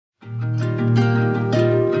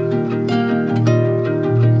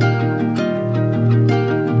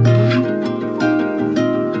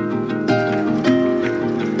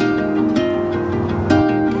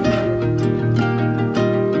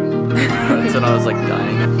when I was like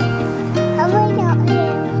dying.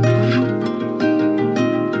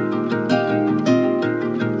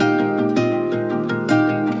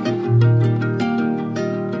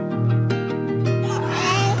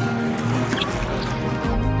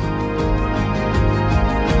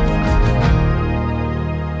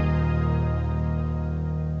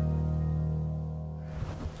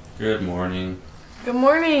 Good morning. Good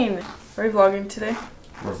morning. Are we vlogging today?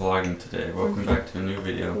 We're vlogging today. Welcome back to a new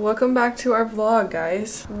video. Welcome back to our vlog,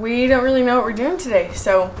 guys. We don't really know what we're doing today,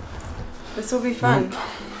 so this will be fun.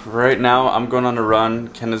 Right now, I'm going on a run.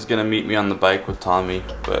 Kenna's gonna meet me on the bike with Tommy,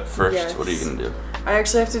 but first, Yes. What are you gonna do? I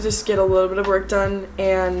actually have to just get a little bit of work done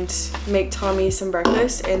and make Tommy some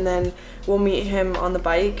breakfast, and then we'll meet him on the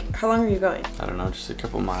bike. How long are you going? I don't know, just a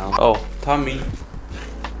couple miles. Oh, Tommy.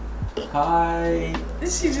 Hi.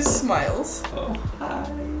 She just smiles. Oh, hi.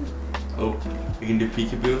 Oh, you can do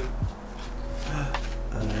peekaboo.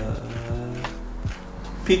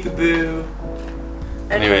 Peekaboo.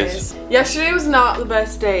 Anyways, yesterday was not the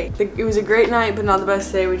best day. It was a great night, but not the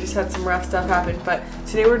best day. We just had some rough stuff happen. But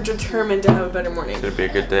today we're determined to have a better morning. It's gonna be a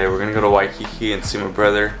good day. We're gonna go to Waikiki and see my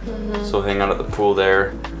brother. So we'll hang out at the pool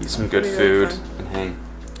there, eat some good food, really and hang.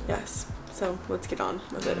 Yes. So let's get on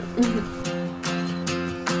with it.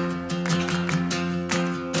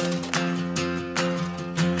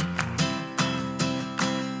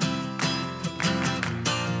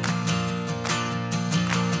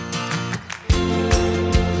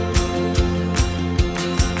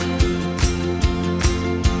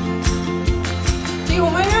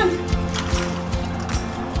 Hold my hand.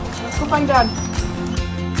 Let's go find Dad.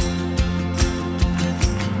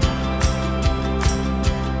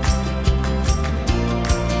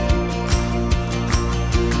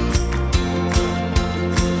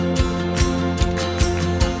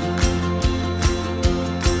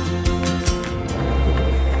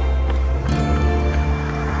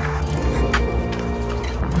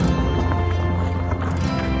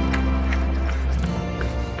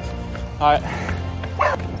 All right.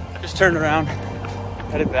 Just turned around,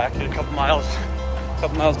 headed back, did a couple miles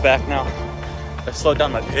back now. I slowed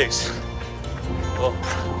down my pace. Well,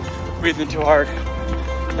 breathing too hard,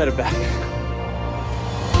 headed back.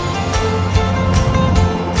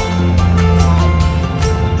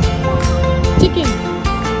 Chicken.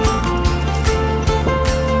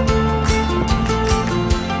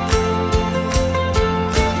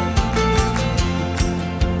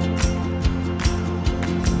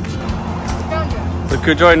 Look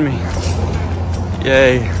who joined me.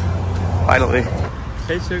 Yay. Finally.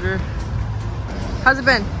 Hey, sugar. How's it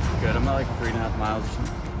been? Good. I'm at like 3.5 miles or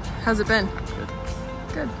something. How's it been? Good.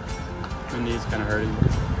 Good. My knee's kind of hurting.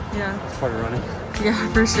 Yeah. It's part of running.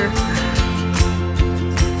 Yeah, for sure.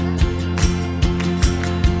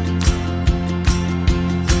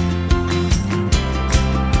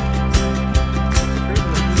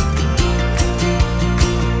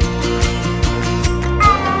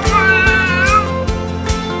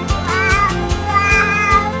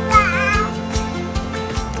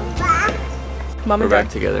 Mom We're and back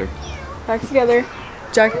Dad. together. Back together.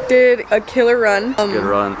 Jack did a killer run. Good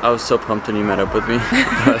run. I was so pumped when you met up with me.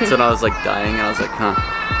 That's when I was like dying and I was like, huh,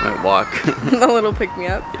 I might walk. A little pick me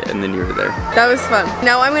up. Yeah, and then you were there. That was fun.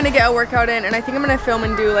 Now I'm gonna get a workout in, and I think I'm gonna film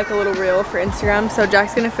and do like a little reel for Instagram. So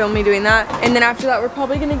Jack's gonna film me doing that. And then after that, we're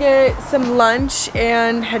probably gonna get some lunch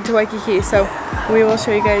and head to Waikiki. So we will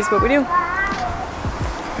show you guys what we do.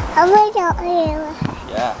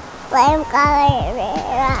 Yeah.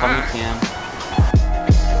 Come you can.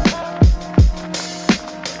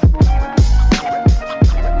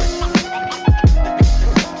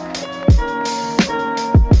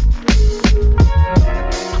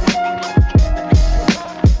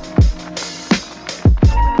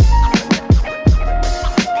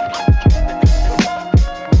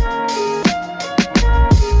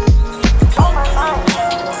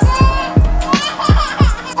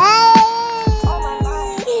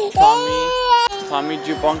 Tommy, did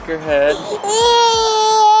you bonk your head?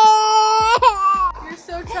 You're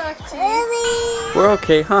so tough, We're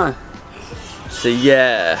okay, huh? Say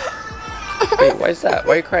yeah. Wait, why is that?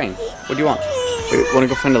 Why are you crying? What do you want? Wait, wanna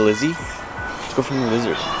go find a Lizzie? Let's go find a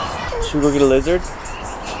lizard. Should we go get a lizard?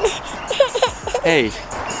 Hey,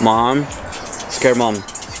 Mom. Scare Mom.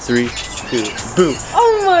 3, 2, boo.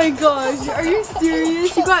 Oh my gosh, are you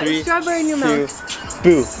serious? You got 3, strawberry in your 2, mouth.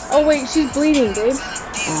 boo. Oh wait, she's bleeding, babe.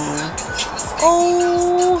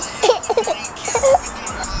 Oh.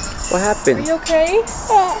 What happened? Are you okay?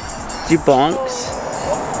 You bonks?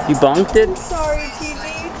 You bonked it? I'm sorry,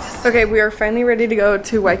 TJ. Okay, we are finally ready to go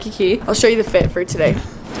to Waikiki. I'll show you the fit for today.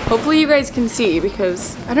 Hopefully you guys can see,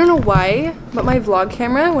 because I don't know why, but my vlog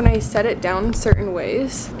camera, when I set it down certain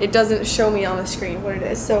ways, it doesn't show me on the screen what it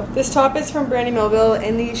is. So this top is from Neville,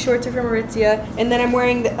 and these shorts are from Aritzia, and then I'm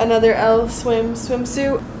wearing another L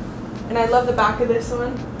swimsuit, and I love the back of this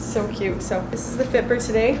one. It's so cute. So this is the fit for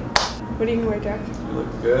today. What are you gonna wear, Jack? You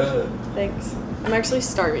look good. Thanks. I'm actually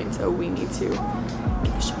starving, so we need to get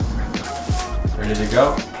a shower. Ready to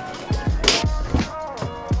go?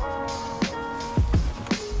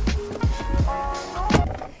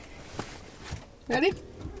 Ready?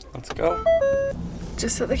 Let's go.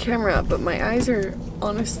 Just set the camera up, but my eyes are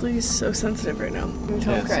honestly so sensitive right now. Can you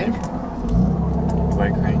tell I'm crying? Why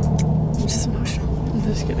crying? I'm just emotional. I'm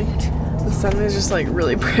just kidding. The sun is just like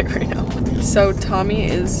really bright right now. So Tommy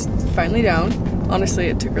is finally down. Honestly,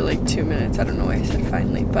 it took her like 2 minutes. I don't know why I said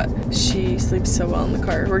finally, but she sleeps so well in the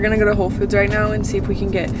car. We're gonna go to Whole Foods right now and see if we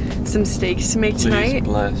can get some steaks to make tonight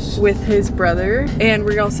with his brother. And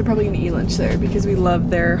we're also probably gonna eat lunch there because we love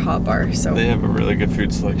their hot bar. So they have a really good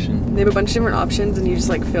food selection. They have a bunch of different options, and you just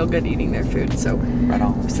like feel good eating their food. So right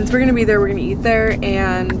on. Since we're gonna be there, we're gonna eat there,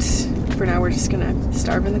 and for now we're just gonna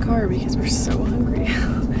starve in the car because we're so hungry.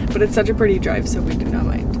 But it's such a pretty drive, so we do not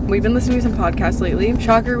mind. We've been listening to some podcasts lately.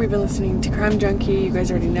 Shocker, we've been listening to Crime Junkie, you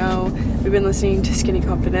guys already know. We've been listening to Skinny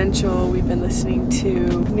Confidential. We've been listening to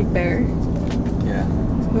Nick Bear. Yeah.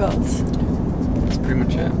 Who else? That's pretty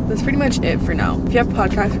much it. That's pretty much it for now. If you have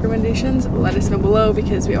podcast recommendations, let us know below,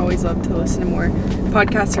 because we always love to listen to more.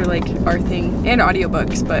 Podcasts are like our thing, and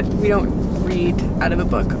audiobooks, but we don't read out of a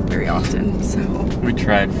book very often, so. We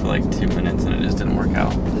tried for like 2 minutes and it just didn't work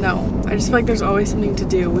out. No, I just feel like there's always something to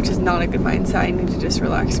do, which is not a good mindset. I need to just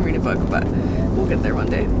relax and read a book, but we'll get there one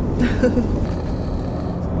day.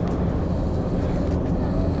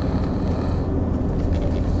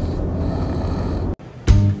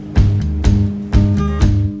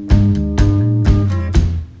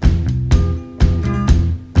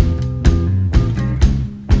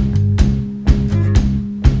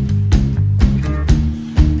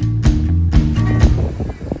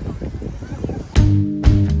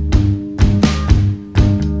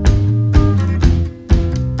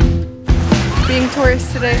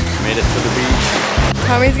 Tourist today. Made it to the beach.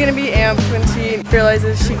 Tommy's gonna be amped when she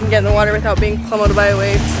realizes she can get in the water without being plummeted by a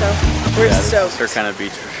wave, so we're stoked. This is her kind of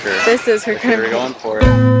beach for sure. This is her kind of beach. We're going for it.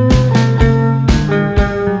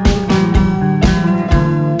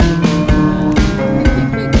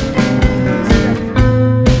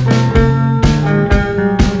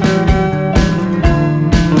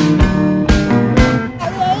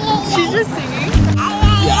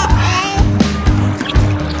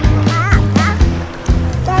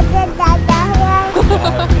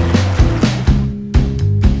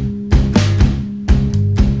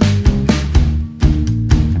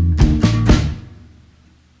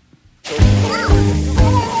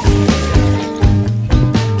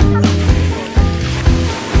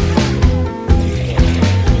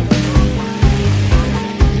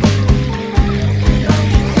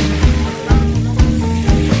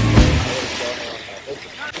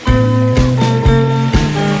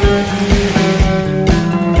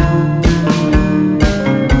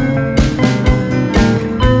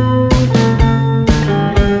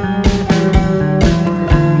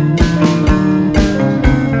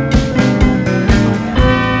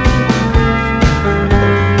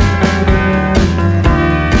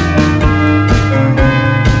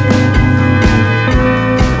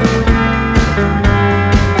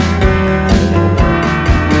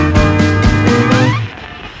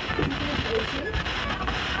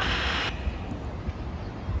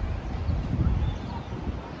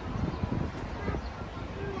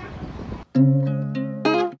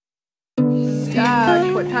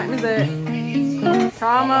 Jack, what time is it?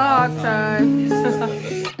 Tomahawk time.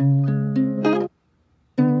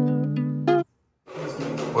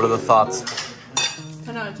 What are the thoughts?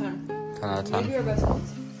 10 out of 10. 10 out of 10. What are your best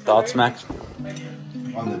thoughts? Thoughts, Max?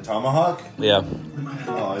 On the tomahawk? Yeah.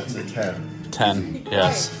 Oh, it's a 10. 10,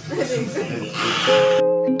 yes.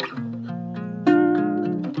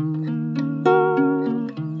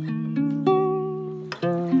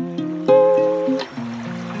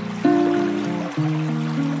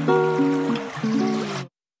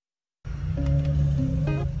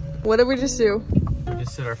 What did we just do? We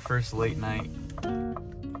just did our first late night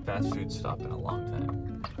fast food stop in a long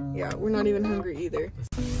time. Yeah, we're not even hungry either.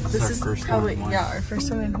 This is our first probably, one in Hawaii. yeah, our first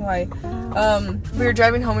one in Hawaii. We were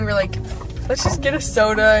driving home and we're like, let's just get a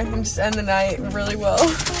soda and just end the night really well.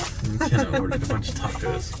 McKenna ordered a bunch of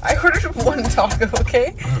tacos. I ordered one taco,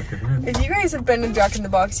 okay? Oh, good man. If you guys have been to Jack in the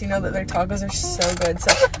Box, you know that their tacos are so good.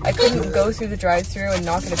 So I couldn't go through the drive-thru and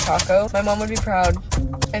not get a taco. My mom would be proud.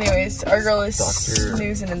 Anyways, our girl is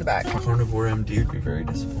snoozing in the back. Carnivore MD would be very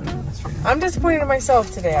disappointed in this right now. I'm disappointed in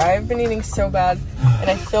myself today. I've been eating so bad and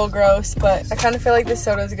I feel gross, but I kind of feel like this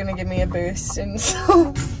soda is gonna give me a boost, and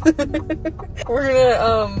so we're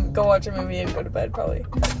gonna go watch a movie and go to bed probably.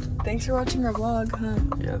 Thanks for watching our vlog, huh?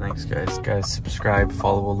 Yeah, thanks guys. Guys, subscribe,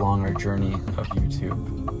 follow along our journey of YouTube.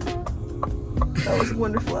 That was a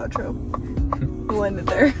wonderful outro. We'll end it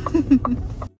there.